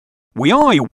We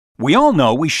all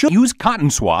know we should use cotton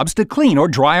swabs to clean or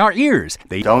dry our ears.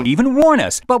 They don't even warn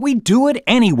us, but we do it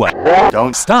anyway.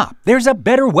 Don't stop. There's a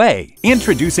better way.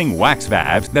 Introducing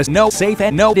WaxVac, the no safe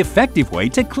and no defective way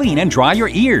to clean and dry your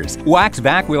ears.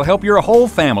 WaxVac will help your whole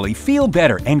family feel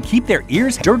better and keep their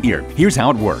ears dirtier. Here's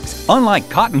how it works. Unlike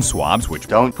cotton swabs, which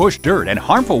don't push dirt and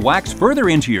harmful wax further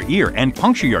into your ear and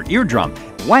puncture your eardrum,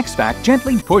 WaxVac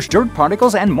gently push dirt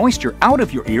particles and moisture out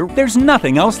of your ear. There's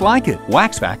nothing else like it.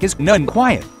 WaxVac is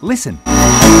non-quiet. Listen.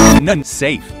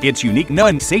 Non-safe. Its unique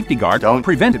non-safety guard don't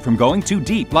prevent it from going too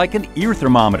deep like an ear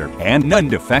thermometer. And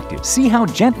non-defective. See how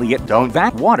gently it don't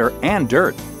vac water and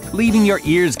dirt, leaving your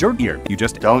ears dirtier. You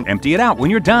just don't empty it out when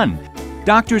you're done.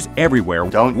 Doctors everywhere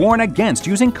don't warn against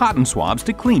using cotton swabs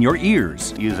to clean your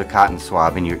ears. Use a cotton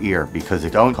swab in your ear because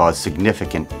it don't cause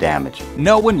significant damage.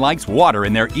 No one likes water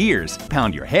in their ears.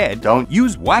 Pound your head. Don't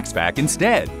use WaxVac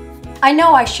instead. I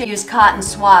know I should use cotton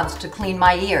swabs to clean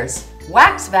my ears.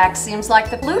 WaxVac seems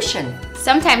like the pollution.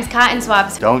 Sometimes cotton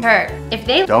swabs don't hurt. If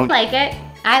they don't like it,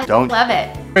 I don't love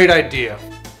it. Great idea.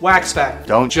 WaxVac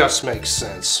don't just makes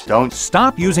sense. Don't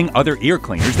stop using other ear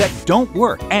cleaners that don't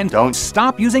work, and don't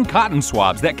stop using cotton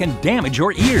swabs that can damage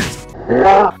your ears.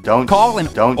 Don't call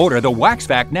and don't order the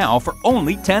WaxVac now for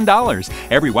only $10.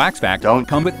 Every WaxVac don't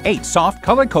come with 8 soft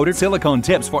color-coated silicone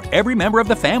tips for every member of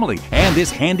the family, and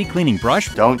this handy cleaning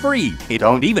brush don't free. It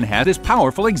don't even have this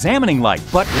powerful examining light.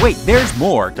 But wait, there's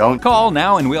more. Don't call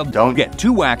now and we'll get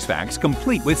 2 WaxVacs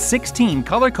complete with 16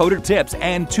 color-coded tips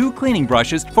and 2 cleaning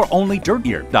brushes for only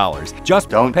 $30. Just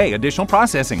don't pay additional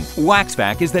processing.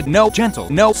 WaxVac is the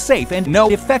gentle, safe, and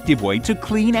effective way to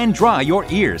clean and dry your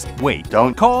ears. Wait,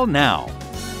 don't call now.